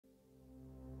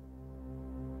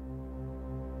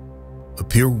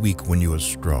Appear weak when you are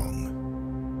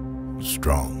strong,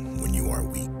 strong when you are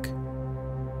weak.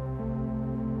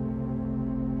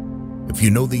 If you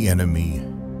know the enemy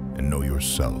and know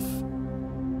yourself,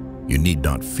 you need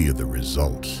not fear the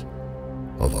result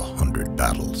of 100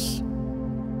 battles.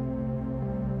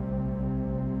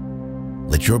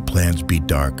 Let your plans be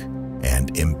dark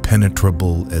and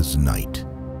impenetrable as night,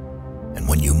 and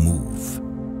when you move,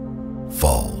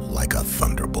 fall like a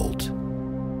thunderbolt.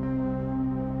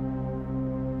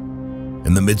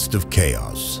 In the midst of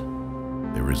chaos,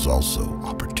 there is also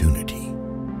opportunity.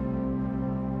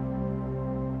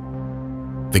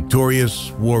 Victorious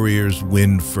warriors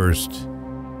win first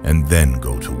and then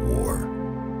go to war,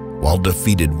 while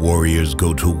defeated warriors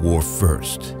go to war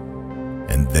first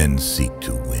and then seek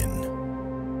to win.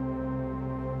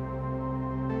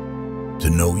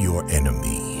 To know your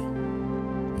enemy,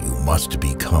 you must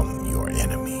become your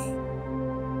enemy.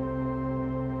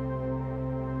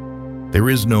 There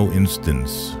is no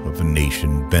instance of a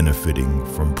nation benefiting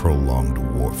from prolonged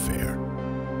warfare.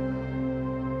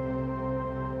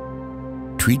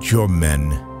 Treat your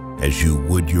men as you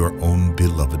would your own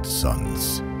beloved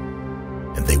sons,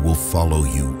 and they will follow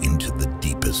you into the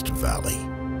deepest valley.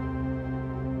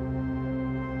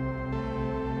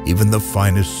 Even the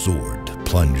finest sword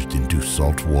plunged into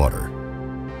salt water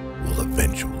will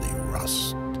eventually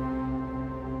rust.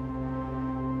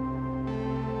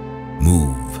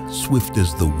 Move swift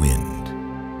as the wind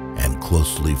and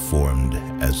closely formed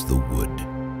as the wood.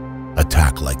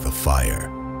 Attack like the fire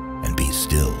and be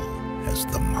still as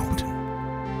the mountain.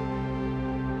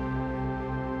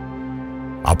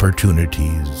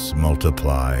 Opportunities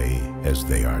multiply as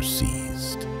they are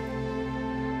seized.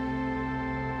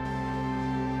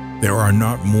 There are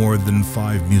not more than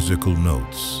 5 musical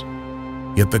notes,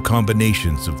 yet the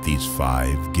combinations of these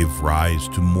 5 give rise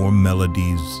to more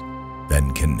melodies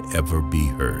than can ever be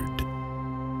heard.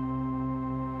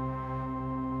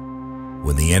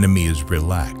 When the enemy is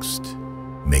relaxed,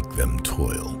 make them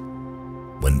toil.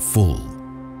 When full,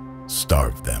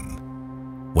 starve them.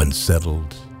 When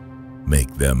settled,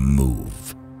 make them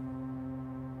move.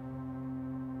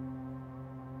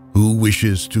 Who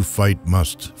wishes to fight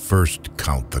must first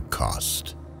count the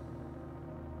cost.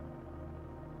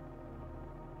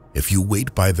 If you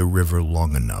wait by the river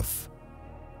long enough,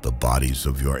 the bodies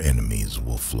of your enemies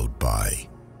will float by.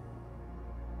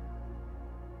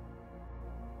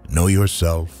 Know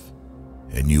yourself,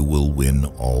 and you will win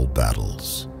all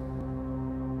battles.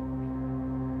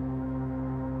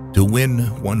 To win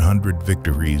 100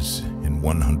 victories in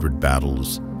 100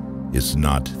 battles is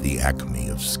not the acme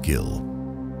of skill.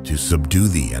 To subdue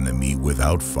the enemy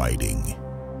without fighting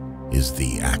is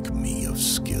the acme of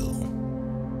skill.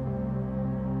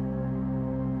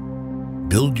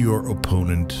 Build your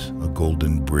opponent a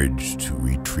golden bridge to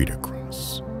retreat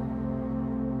across.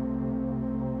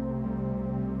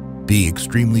 Be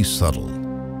extremely subtle,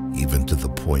 even to the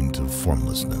point of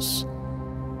formlessness.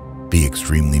 Be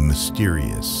extremely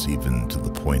mysterious, even to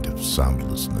the point of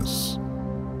soundlessness.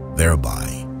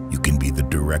 Thereby, you can be the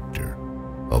director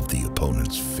of the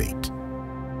opponent's fate.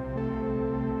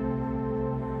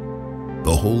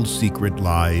 The whole secret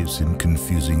lies in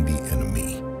confusing the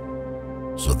enemy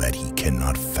so that he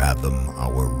cannot fathom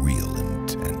our real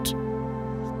intent.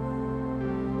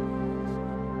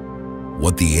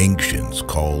 What the ancients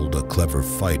called a clever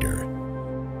fighter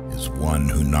is one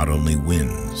who not only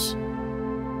wins,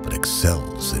 but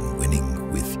excels in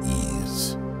winning with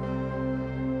ease.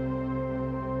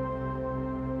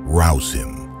 Rouse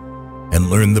him and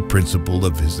learn the principle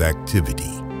of his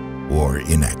activity or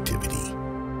inactivity.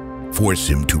 Force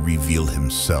him to reveal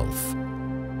himself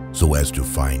so as to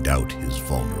find out his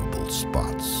vulnerable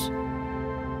spots.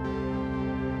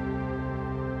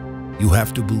 You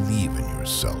have to believe in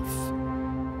yourself.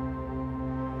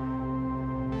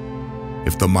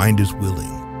 If the mind is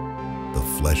willing, the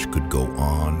flesh could go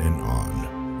on and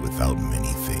on without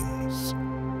many things.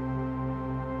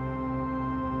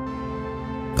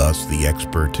 Thus, the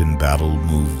expert in battle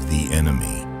moves the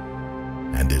enemy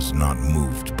and is not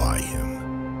moved by him.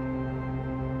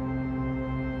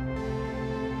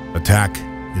 Attack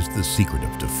is the secret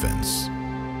of defense.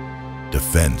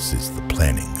 Defense is the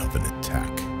planning of an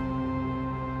attack.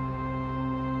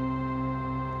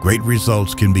 Great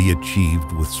results can be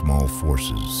achieved with small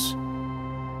forces.